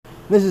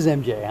This is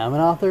MJ. I'm an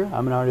author,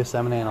 I'm an artist,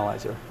 I'm an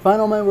analyzer. Find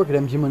all my work at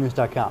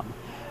mgmooners.com.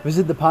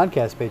 Visit the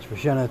podcast page for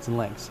show notes and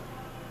links.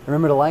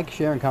 Remember to like,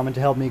 share, and comment to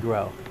help me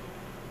grow.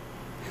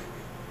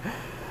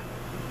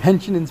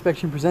 Henshin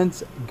Inspection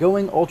presents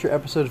Going Ultra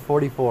Episode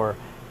 44,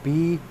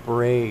 Be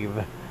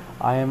Brave.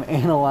 I am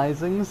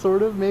analyzing,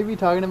 sort of, maybe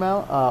talking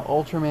about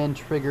Ultraman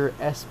Trigger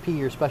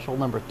SP, or Special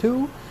Number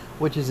 2,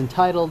 which is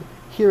entitled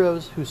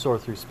Heroes Who Soar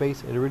Through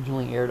Space. It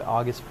originally aired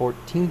August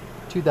 14th,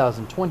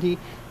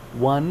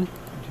 2021.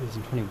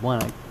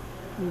 I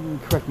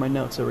correct my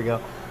notes, there we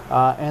go.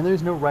 And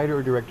there's no writer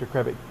or director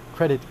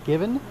credit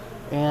given,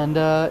 and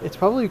it's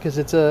probably because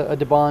it's a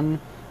Debon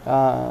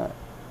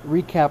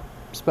recap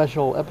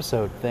special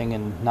episode thing,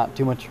 and not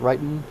too much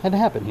writing had to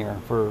happen here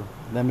for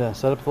them to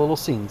set up the little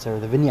scenes, or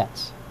the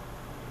vignettes.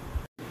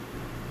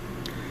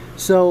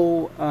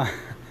 So,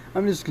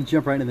 I'm just going to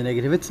jump right into the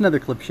negative. It's another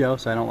clip show,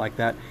 so I don't like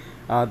that.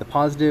 The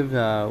positive,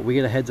 we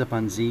get a heads up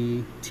on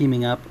Z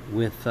teaming up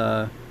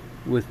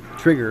with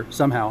Trigger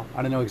somehow.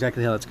 I don't know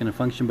exactly how that's going to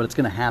function, but it's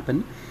going to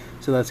happen,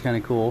 so that's kind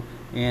of cool.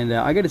 And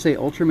I got to say,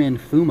 Ultraman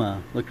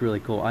Fuma looked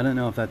really cool. I don't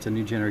know if that's a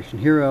new generation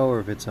hero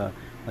or if it's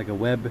like a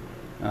web.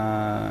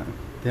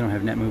 They don't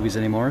have net movies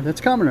anymore.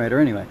 That's Kamen Rider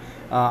anyway.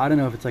 I don't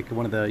know if it's like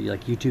one of the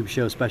YouTube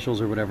show specials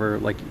or whatever.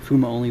 Like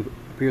Fuma only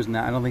appears in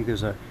that. I don't think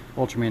there's a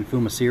Ultraman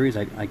Fuma series.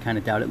 I kind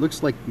of doubt it.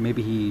 Looks like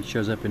maybe he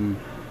shows up in.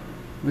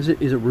 Is it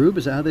Rube?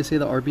 Is that how they say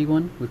the RB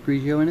one with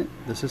Grigio in it?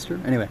 The sister?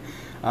 Anyway,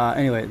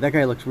 that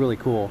guy looks really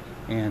cool,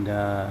 and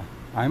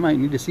I might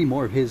need to see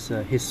more of his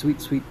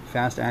sweet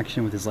fast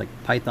action with his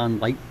Python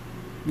light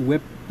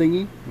whip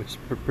thingy, which is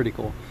pretty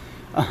cool.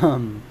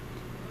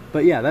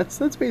 But yeah,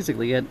 that's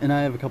basically it. And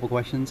I have a couple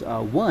questions.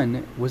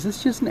 One, was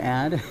this just an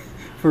ad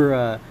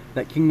for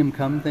that Kingdom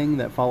Come thing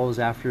that follows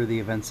after the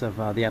events of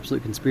the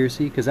Absolute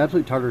Conspiracy? Because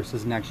Absolute Tartarus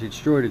isn't actually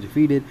destroyed or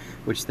defeated,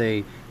 which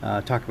they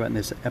talk about in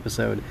this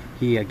episode.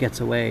 He gets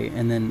away,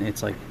 and then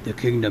it's like, the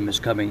kingdom is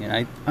coming. And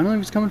I don't know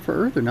if it's coming for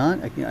Earth or not.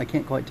 I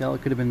can't quite tell.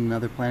 It could have been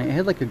another planet. It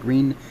had like a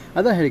green,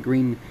 I thought it had a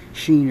green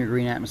sheen or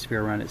green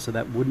atmosphere around it, so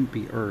that wouldn't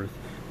be Earth.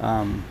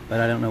 But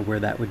I don't know where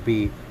that would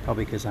be,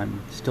 probably because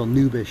I'm still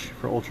noobish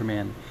for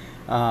Ultraman.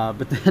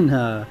 But then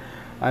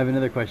I have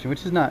another question,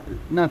 which is not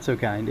so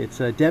kind. It's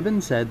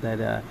Devin said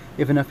that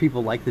if enough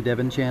people like the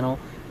Devin channel,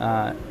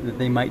 that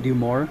they might do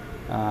more.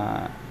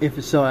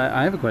 If so,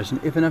 I have a question.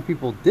 If enough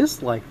people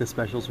dislike the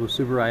specials, will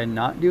Super Ryan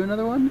not do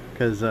another one?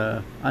 Because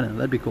I don't know,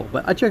 that'd be cool.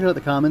 But I checked out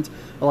the comments.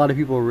 A lot of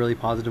people were really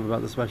positive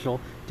about the special.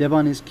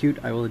 Devon is cute.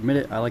 I will admit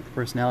it. I like the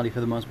personality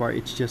for the most part.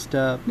 It's just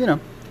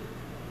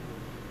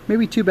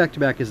maybe 2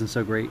 back-to-back isn't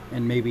so great,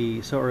 and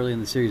maybe so early in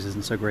the series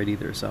isn't so great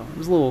either. So it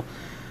was a little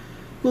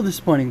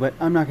disappointing, but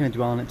I'm not going to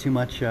dwell on it too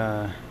much.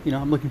 I'm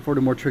looking forward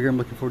to more Trigger. I'm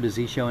looking forward to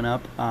Z showing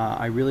up.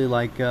 I really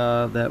like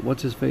that,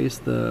 what's his face,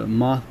 the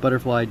moth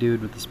butterfly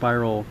dude with the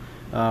spiral,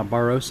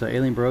 Barossa.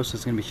 Alien Barossa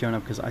is going to be showing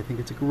up because I think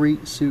it's a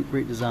great suit,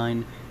 great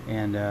design,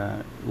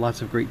 and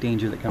lots of great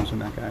danger that comes from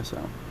that guy.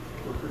 So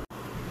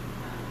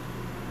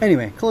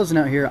anyway, closing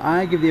out here,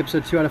 I give the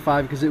episode 2 out of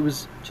 5 because it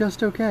was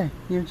just okay.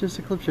 Just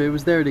a clip show. It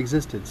was there. It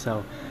existed.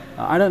 So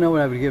I don't know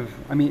what I would give.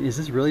 I mean, is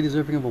this really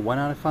deserving of a 1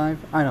 out of 5?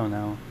 I don't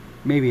know.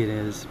 Maybe it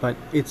is, but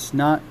it's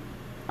not.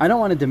 I don't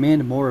want to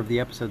demand more of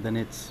the episode than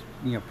it's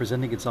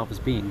presenting itself as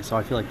being. So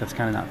I feel like that's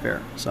kind of not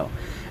fair. So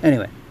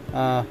anyway, 2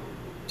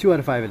 out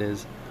of 5 it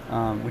is,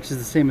 which is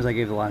the same as I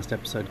gave the last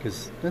episode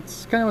because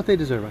that's kind of what they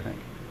deserve, I think.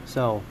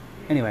 So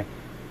anyway,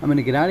 I'm going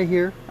to get out of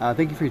here.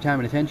 Thank you for your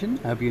time and attention.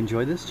 I hope you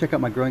enjoyed this. Check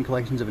out my growing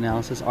collections of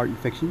analysis, art, and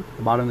fiction.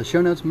 The bottom of the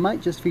show notes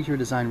might just feature a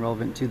design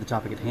relevant to the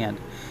topic at hand.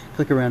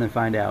 Click around and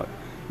find out.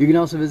 You can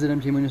also visit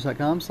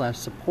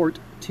mgmooners.com/support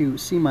to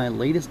see my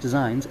latest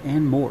designs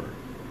and more.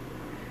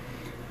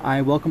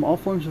 I welcome all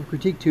forms of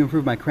critique to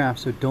improve my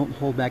craft, so don't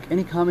hold back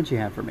any comments you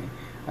have for me.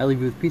 I leave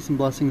you with peace and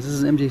blessings. This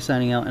is MJ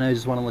signing out, and I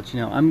just want to let you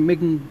know I'm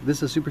making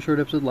this a super short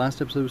episode.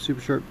 Last episode was super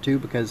short too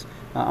because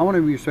I want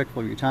to be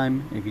respectful of your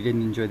time. If you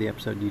didn't enjoy the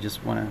episode, you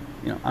just want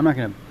to, I'm not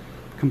going to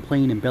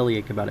complain and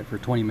bellyache about it for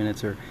 20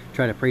 minutes or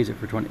try to praise it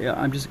for 20.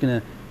 I'm just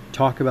going to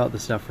talk about the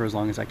stuff for as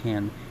long as I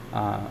can.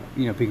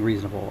 Being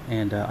reasonable,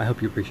 and I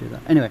hope you appreciate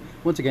that. Anyway,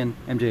 once again,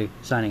 MJ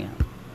signing out.